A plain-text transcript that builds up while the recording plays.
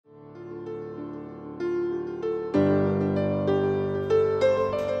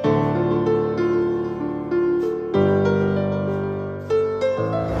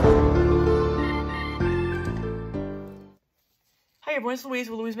Joyce Louise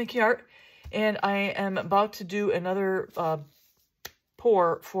with Louise Making Art, and I am about to do another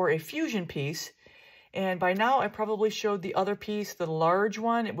pour for a fusion piece. And by now, I probably showed the other piece, the large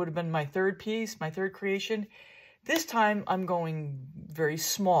one. It would have been my third piece, my third creation. This time, I'm going very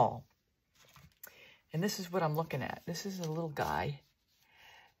small. And this is what I'm looking at. This is a little guy.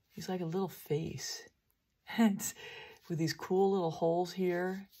 He's like a little face. With these cool little holes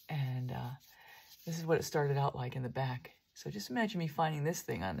here. And this is what it started out like in the back. So just imagine me finding this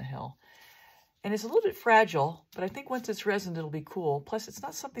thing on the hill. And it's a little bit fragile, but I think once it's resined, it'll be cool. Plus, it's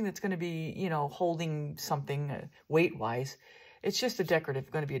not something that's going to be, you know, holding something weight-wise. It's just going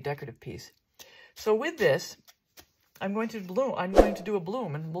to be a decorative piece. So with this, I'm going to do a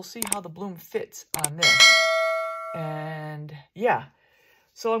bloom, and we'll see how the bloom fits on this. And yeah,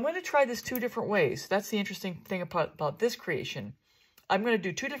 so I'm going to try this 2 different ways. That's the interesting thing about this creation. I'm going to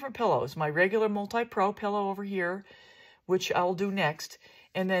do 2 different pillows. My regular multi-pro pillow over here, which I'll do next.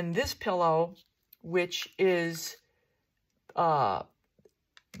 And then this pillow, which is my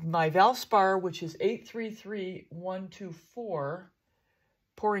Valspar, which is 833124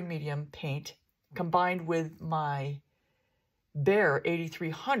 pouring medium paint, combined with my Bear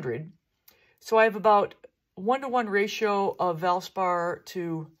 8300. So I have about 1-to-1 ratio of Valspar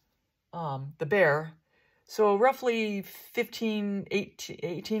to the Bear. So roughly 18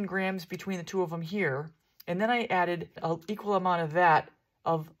 grams between the 2 of them here. And then I added an equal amount of that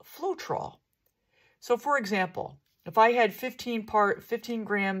of Floetrol. So for example, if I had 15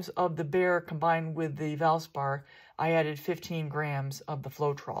 grams of the Bear combined with the Valspar, I added 15 grams of the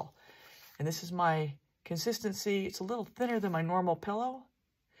Floetrol. And this is my consistency. It's a little thinner than my normal pillow.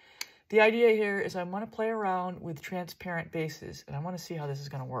 The idea here is I want to play around with transparent bases, and I want to see how this is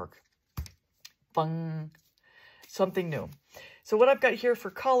going to work. Bung! Something new. So what I've got here for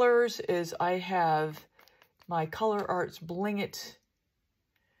colors is I have my Color Arts Bling It.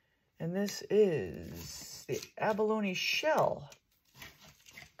 And this is the abalone shell.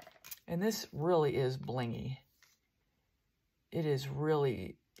 And this really is blingy. It is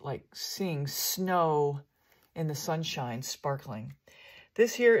really like seeing snow in the sunshine sparkling.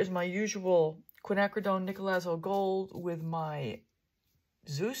 This here is my usual quinacridone Nicolazo Gold with my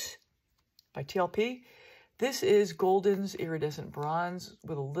Zeus by TLP. This is Golden's Iridescent Bronze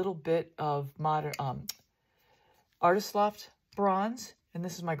with a little bit of modern Artist Loft Bronze. And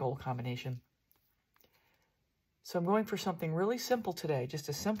this is my gold combination. So I'm going for something really simple today. Just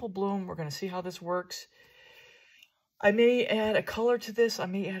a simple bloom. We're going to see how this works. I may add a color to this. I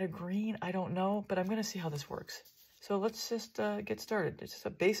may add a green. I don't know. But I'm going to see how this works. So let's just get started. It's just a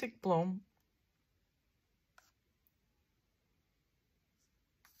basic bloom.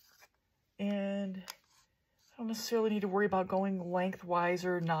 And I don't necessarily need to worry about going lengthwise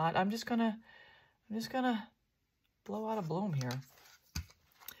or not. I'm just gonna blow out a bloom here.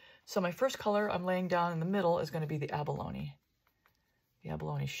 So my first color I'm laying down in the middle is going to be the abalone. The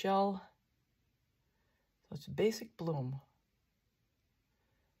abalone shell. So it's a basic bloom.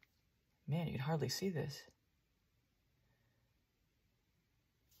 Man, you can hardly see this.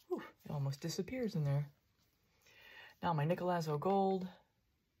 Whew, it almost disappears in there. Now my Nicolazo Gold.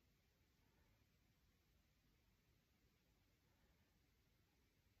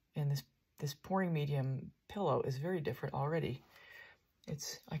 And this pouring medium pillow is very different already.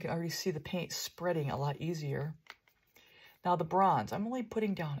 I can already see the paint spreading a lot easier. Now the bronze, I'm only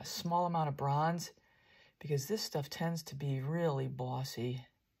putting down a small amount of bronze because this stuff tends to be really bossy.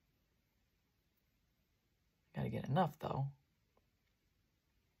 Gotta get enough though.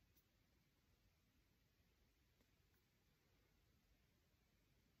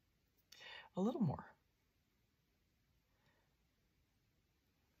 A little more.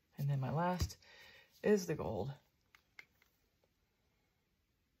 And then my last is the gold.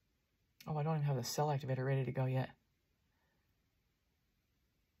 Oh, I don't even have the cell activator ready to go yet.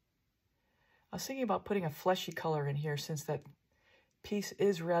 I was thinking about putting a fleshy color in here since that piece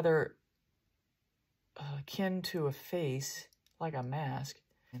is rather akin to a face, like a mask.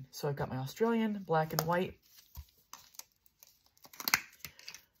 So I've got my Australian black and white.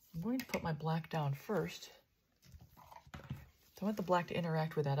 I'm going to put my black down first. So I want the black to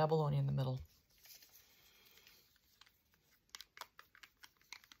interact with that abalone in the middle.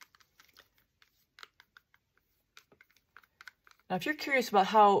 Now, if you're curious about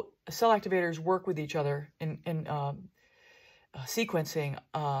how cell activators work with each other in sequencing,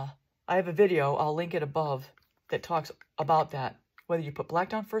 I have a video, I'll link it above, that talks about that, whether you put black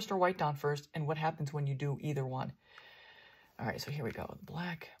down first or white down first, and what happens when you do either one. All right, so here we go.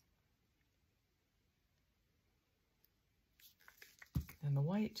 Black. And the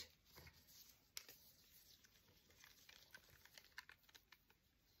white.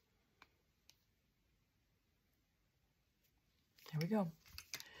 There we go.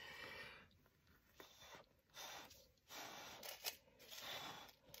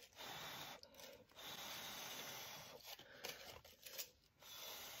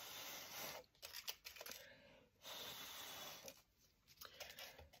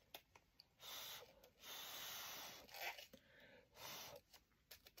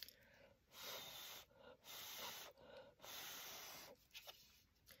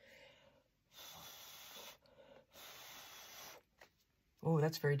 Oh,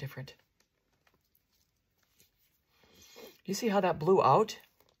 that's very different. You see how that blew out?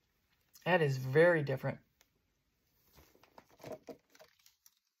 That is very different.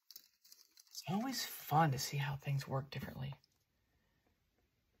 It's always fun to see how things work differently.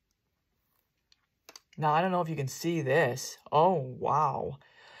 Now, I don't know if you can see this. Oh, wow.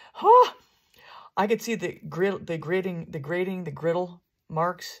 Huh! I could see the griddle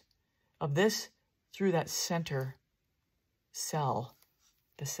marks of this through that center cell.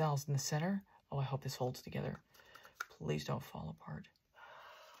 The cells in the center. Oh, I hope this holds together. Please don't fall apart.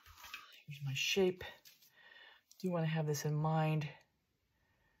 Here's my shape. Do want to have this in mind.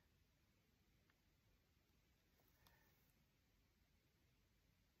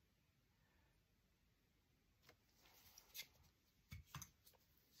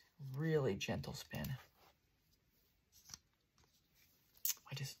 Really gentle spin.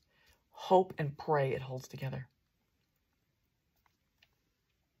 I just hope and pray it holds together.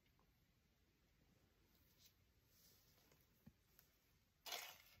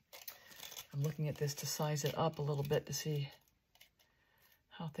 I'm looking at this to size it up a little bit to see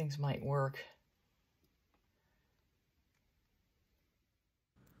how things might work.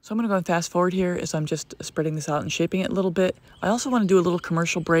 So I'm going to go fast forward here as I'm just spreading this out and shaping it a little bit. I also want to do a little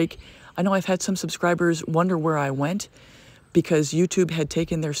commercial break. I know I've had some subscribers wonder where I went because YouTube had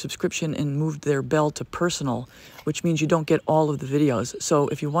taken their subscription and moved their bell to personal, which means you don't get all of the videos. So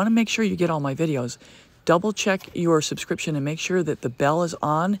if you want to make sure you get all my videos, double check your subscription and make sure that the bell is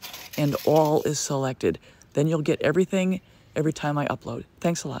on and all is selected. Then you'll get everything every time I upload.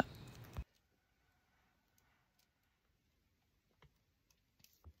 Thanks a lot.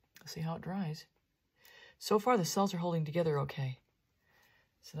 See how it dries. So far the cells are holding together okay.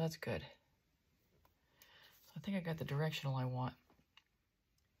 So that's good. So I think I got the directional I want.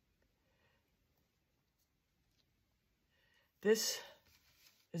 This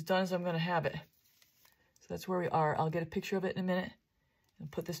is done as I'm going to have it. So that's where we are. I'll get a picture of it in a minute and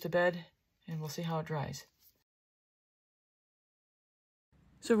put this to bed and we'll see how it dries.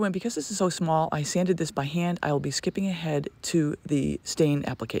 So everyone, because this is so small, I sanded this by hand. I will be skipping ahead to the stain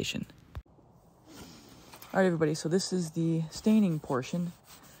application. All right, everybody, so this is the staining portion.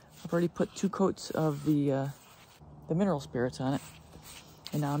 I've already put 2 coats of the mineral spirits on it.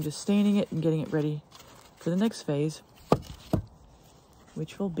 And now I'm just staining it and getting it ready for the next phase,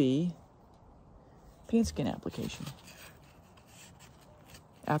 which will be paint skin application.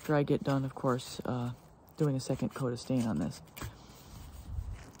 After I get done, of course, doing a second coat of stain on this.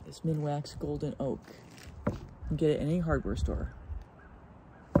 This Minwax Golden Oak. You can get it in any hardware store.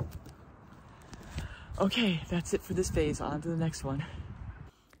 Okay, that's it for this phase. On to the next one.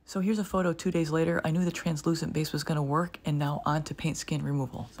 So here's a photo 2 days later. I knew the translucent base was going to work, and now on to paint skin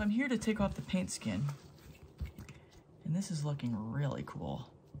removal. So I'm here to take off the paint skin, and this is looking really cool.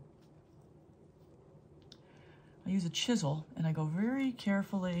 I use a chisel, and I go very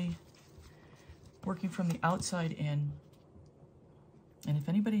carefully, working from the outside in. And if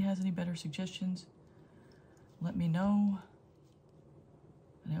anybody has any better suggestions, let me know.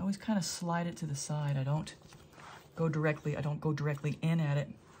 And I always kind of slide it to the side. I don't go directly in at it.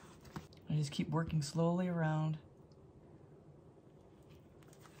 I just keep working slowly around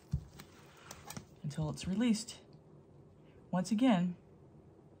until it's released. Once again,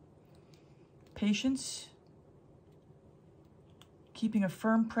 patience, keeping a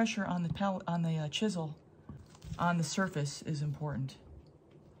firm pressure on the chisel on the surface is important.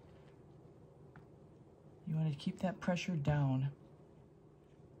 You want to keep that pressure down.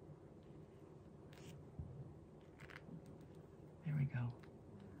 There we go.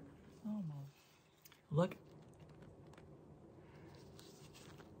 Almost. Look.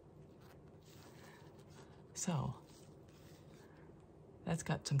 So, that's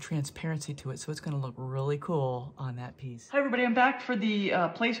got some transparency to it, so it's going to look really cool on that piece. Hi everybody, I'm back for the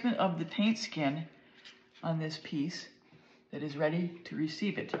placement of the paint skin on this piece that is ready to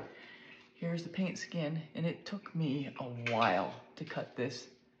receive it. Here's the paint skin, and it took me a while to cut this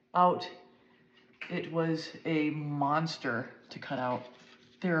out. It was a monster to cut out.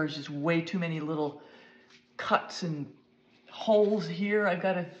 There are just way too many little cuts and holes here I've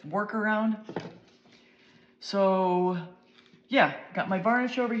got to work around. So yeah, got my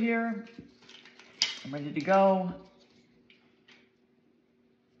varnish over here. I'm ready to go.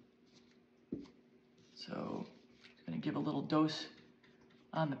 So I'm going to give a little dose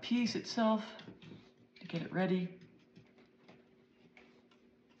on the piece itself to get it ready.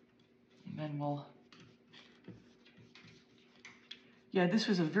 And then we'll, yeah, this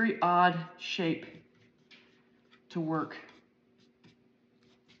was a very odd shape to work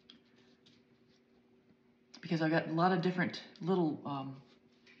because I got a lot of different little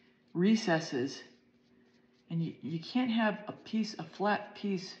recesses, and you can't have a flat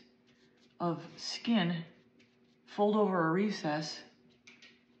piece of skin fold over a recess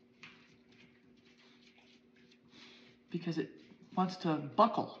because it wants to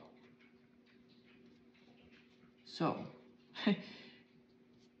buckle. So,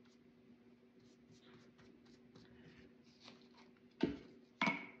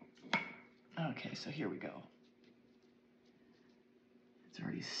 okay, so here we go. It's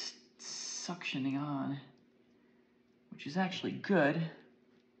already suctioning on, which is actually good.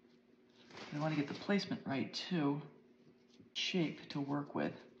 I want to get the placement right too. Shape to work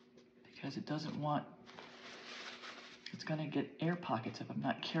with, because it doesn't want, it's going to get air pockets if I'm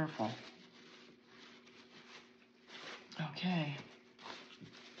not careful. Okay.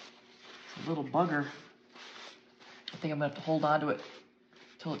 It's a little bugger. I think I'm going to have to hold on to it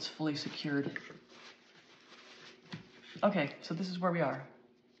until it's fully secured. Okay, so this is where we are.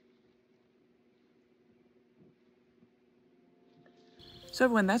 So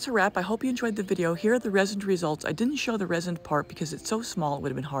everyone, that's a wrap. I hope you enjoyed the video. Here are the resined results. I didn't show the resined part because it's so small it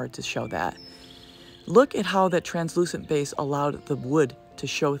would have been hard to show that. Look at how that translucent base allowed the wood to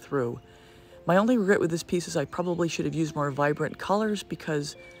show through. My only regret with this piece is I probably should have used more vibrant colors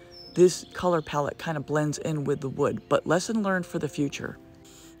because this color palette kind of blends in with the wood, but lesson learned for the future.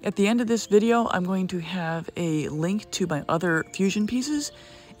 At the end of this video, I'm going to have a link to my other fusion pieces.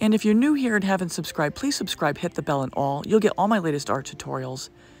 And if you're new here and haven't subscribed, please subscribe, hit the bell and all. You'll get all my latest art tutorials.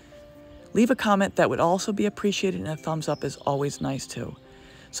 Leave a comment, that would also be appreciated, and a thumbs up is always nice too.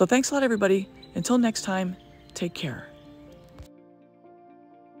 So thanks a lot, everybody. Until next time, take care.